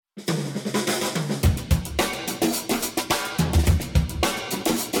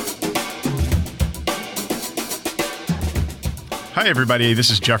Hi, everybody.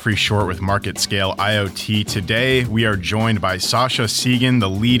 This is Jeffrey Short with Market Scale IoT. Today, we are joined by Sasha Segan, the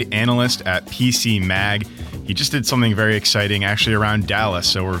lead analyst at PC Mag. He just did something very exciting, actually around Dallas,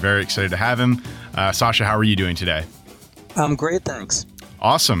 so we're very excited to have him. Sasha, how are you doing today? I'm great, thanks.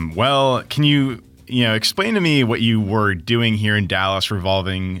 Awesome. Well, can you explain to me what you were doing here in Dallas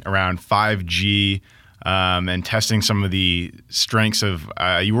revolving around 5G and testing some of the strengths of,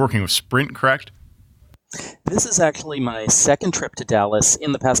 you were working with Sprint, correct? This is actually my second trip to Dallas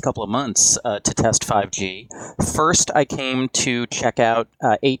in the past couple of months to test 5G. First, I came to check out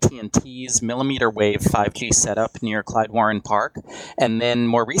AT&T's millimeter wave 5G setup near Clyde Warren Park. And then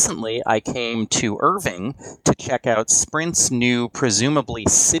more recently, I came to Irving to check out Sprint's new, presumably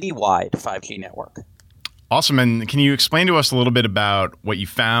citywide 5G network. Awesome. And can you explain to us a little bit about what you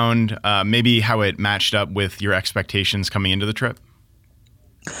found, maybe how it matched up with your expectations coming into the trip?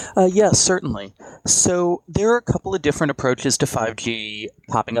 Yes, certainly. So there are a couple of different approaches to 5G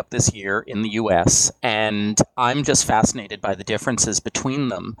popping up this year in the US, and I'm just fascinated by the differences between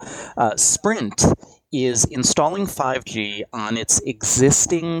them. Sprint is installing 5G on its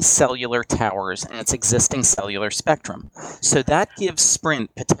existing cellular towers and its existing cellular spectrum. So that gives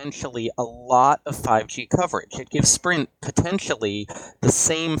Sprint potentially a lot of 5G coverage. It gives Sprint potentially the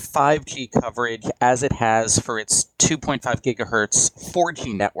same 5G coverage as it has for its 2.5 gigahertz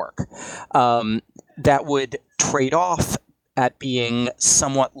 4G network. That would trade off at being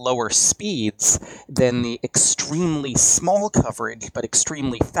somewhat lower speeds than the extremely small coverage but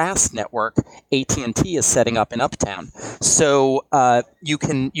extremely fast network AT&T is setting up in Uptown. So you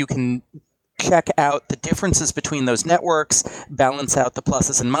can check out the differences between those networks, balance out the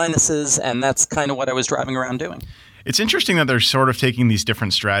pluses and minuses, and that's kind of what I was driving around doing. It's interesting that they're sort of taking these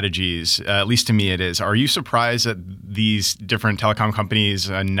different strategies, at least to me it is. Are you surprised that these different telecom companies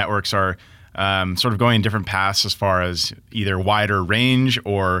and networks are sort of going in different paths as far as either wider range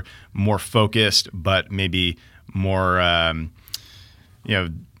or more focused, but maybe more,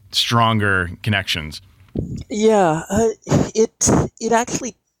 stronger connections? Yeah, it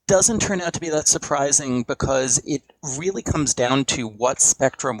actually doesn't turn out to be that surprising because it really comes down to what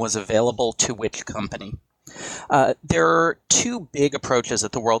spectrum was available to which company. There are two big approaches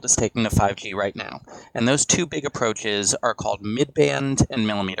that the world is taking to 5G right now, and those two big approaches are called midband and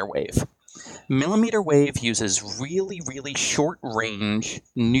millimeter wave. Millimeter wave uses really, really short-range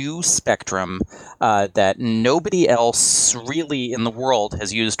new spectrum that nobody else really in the world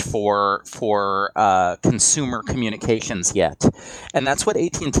has used for consumer communications yet. And that's what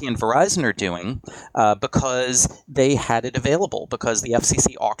AT&T and Verizon are doing because they had it available, because the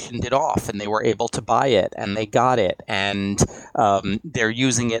FCC auctioned it off and they were able to buy it and they got it. And they're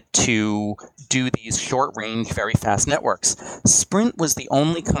using it to do these short-range, very fast networks. Sprint was the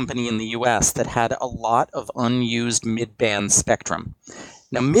only company in the US that had a lot of unused mid-band spectrum.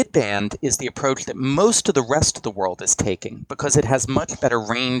 Now, mid-band is the approach that most of the rest of the world is taking because it has much better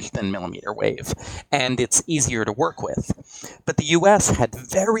range than millimeter wave, and it's easier to work with. But the US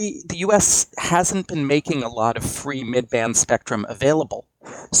hasn't been making a lot of free mid-band spectrum available.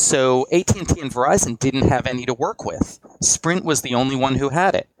 So AT&T and Verizon didn't have any to work with. Sprint was the only one who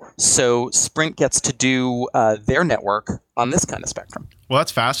had it. So Sprint gets to do their network on this kind of spectrum. Well,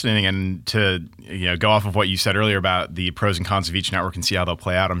 that's fascinating. And to go off of what you said earlier about the pros and cons of each network and see how they'll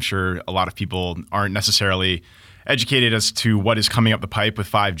play out, I'm sure a lot of people aren't necessarily educated as to what is coming up the pipe with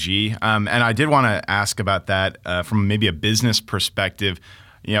 5G. And I did want to ask about that from maybe a business perspective.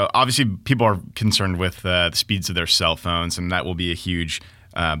 Obviously people are concerned with the speeds of their cell phones, and that will be a huge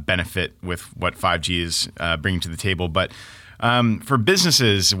benefit with what 5G is bringing to the table. But for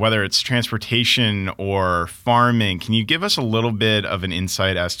businesses, whether it's transportation or farming, can you give us a little bit of an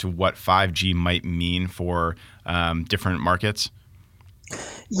insight as to what 5G might mean for different markets?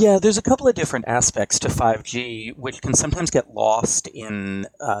 Yeah, there's a couple of different aspects to 5G which can sometimes get lost in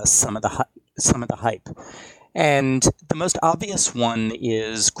some of the hype. And the most obvious one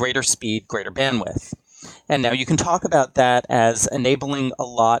is greater speed, greater bandwidth. And now you can talk about that as enabling a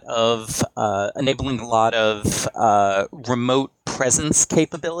lot of remote presence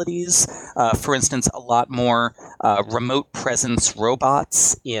capabilities. For instance, a lot more remote presence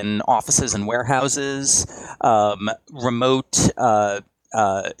robots in offices and warehouses, remote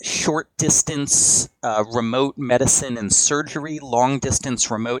short distance remote medicine and surgery, long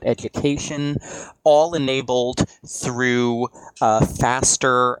distance remote education, all enabled through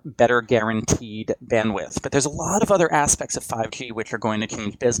faster, better guaranteed bandwidth. But there's a lot of other aspects of 5G which are going to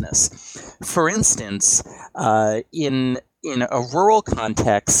change business. For instance, in a rural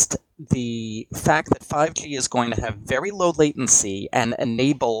context, the fact that 5G is going to have very low latency and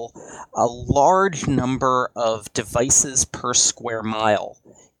enable a large number of devices per square mile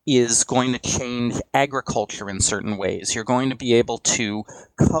is going to change agriculture in certain ways. You're going to be able to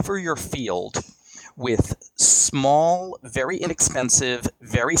cover your field with small, very inexpensive,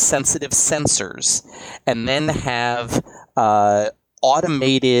 very sensitive sensors, and then have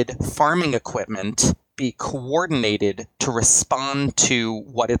automated farming equipment be coordinated to respond to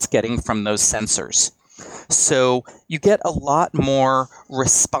what it's getting from those sensors. So you get a lot more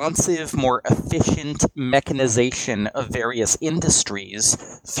responsive, more efficient mechanization of various industries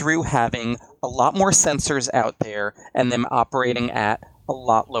through having a lot more sensors out there and them operating at a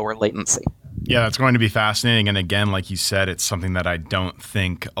lot lower latency. Yeah, that's going to be fascinating. And again, like you said, it's something that I don't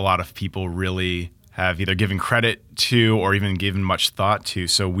think a lot of people really have either given credit to or even given much thought to.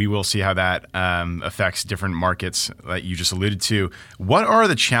 So we will see how that affects different markets that you just alluded to. What are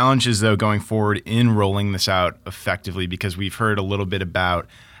the challenges, though, going forward in rolling this out effectively? Because we've heard a little bit about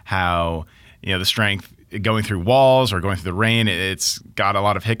how, the strength going through walls or going through the rain, it's got a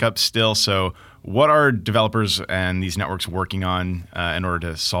lot of hiccups still. So what are developers and these networks working on in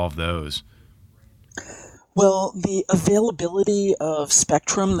order to solve those? Well, the availability of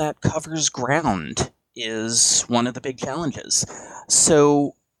spectrum that covers ground is one of the big challenges.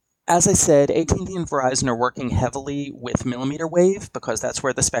 So, as I said, AT&T and Verizon are working heavily with millimeter wave because that's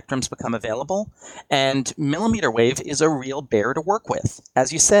where the spectrums become available. And millimeter wave is a real bear to work with.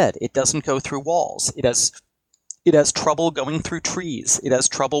 As you said, it doesn't go through walls. It has trouble going through trees. It has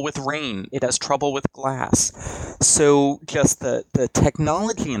trouble with rain. It has trouble with glass. So just the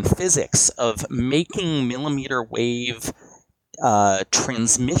technology and physics of making millimeter wave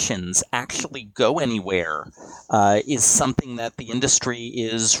transmissions actually go anywhere is something that the industry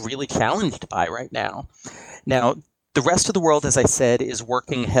is really challenged by right now. Now, the rest of the world, as I said, is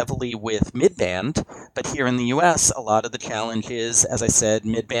working heavily with midband, but here in the US, a lot of the challenge is, as I said,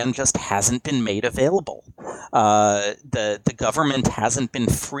 midband just hasn't been made available. The government hasn't been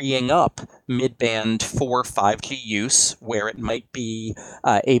freeing up midband for 5G use, where it might be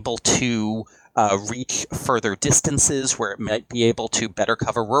able to reach further distances, where it might be able to better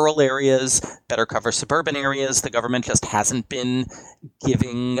cover rural areas, better cover suburban areas. The government just hasn't been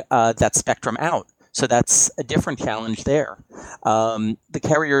giving that spectrum out. So that's a different challenge there. The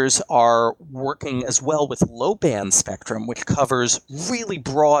carriers are working as well with low-band spectrum, which covers really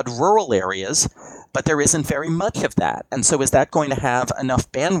broad rural areas, but there isn't very much of that. And so is that going to have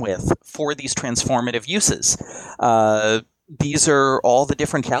enough bandwidth for these transformative uses? These are all the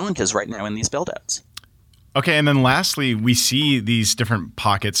different challenges right now in these build-outs. Okay, and then lastly, we see these different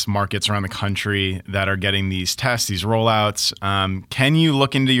markets around the country that are getting these tests, these rollouts. Can you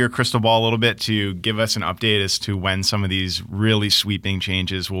look into your crystal ball a little bit to give us an update as to when some of these really sweeping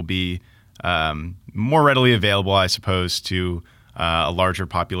changes will be more readily available, I suppose, to a larger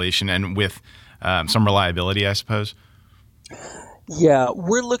population and with some reliability, I suppose? Yeah,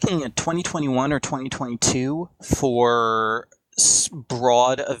 we're looking at 2021 or 2022 for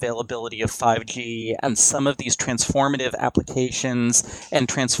broad availability of 5G and some of these transformative applications and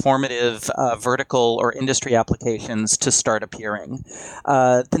transformative vertical or industry applications to start appearing.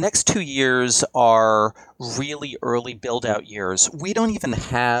 The next 2 years are really early build-out years. We don't even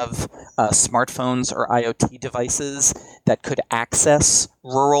have smartphones or IoT devices that could access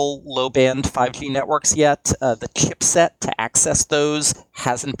rural low-band 5G networks yet. The chipset to access those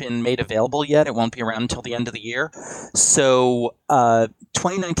hasn't been made available yet. It won't be around until the end of the year. So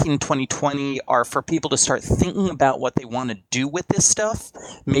 2019, 2020 are for people to start thinking about what they want to do with this stuff,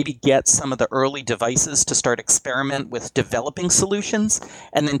 maybe get some of the early devices to start experiment with developing solutions.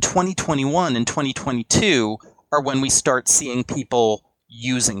 And then 2021 and 2022 are when we start seeing people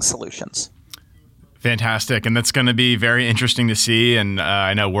using solutions. Fantastic. And that's going to be very interesting to see. And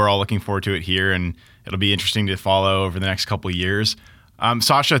I know we're all looking forward to it here, and it'll be interesting to follow over the next couple of years.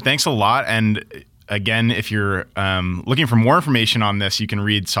 Sasha, thanks a lot. And again, if you're looking for more information on this, you can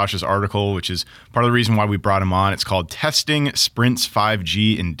read Sasha's article, which is part of the reason why we brought him on. It's called Testing Sprint's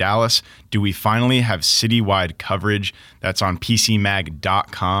 5G in Dallas. Do we finally have citywide coverage? That's on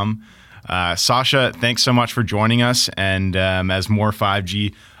PCMag.com. Sasha, thanks so much for joining us. And as more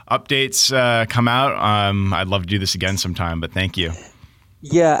 5G updates come out, I'd love to do this again sometime, but thank you.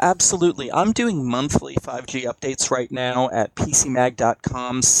 Yeah, absolutely. I'm doing monthly 5G updates right now at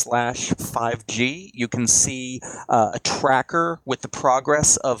PCMag.com/5G. You can see a tracker with the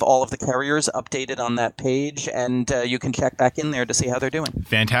progress of all of the carriers updated on that page, and you can check back in there to see how they're doing.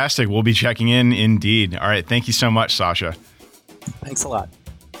 Fantastic. We'll be checking in indeed. All right. Thank you so much, Sasha. Thanks a lot.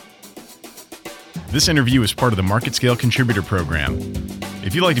 This interview is part of the Market Scale Contributor Program.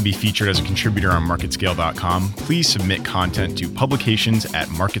 If you'd like to be featured as a contributor on MarketScale.com, please submit content to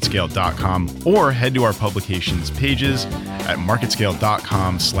publications@MarketScale.com or head to our publications pages at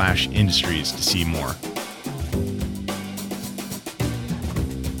MarketScale.com/industries to see more.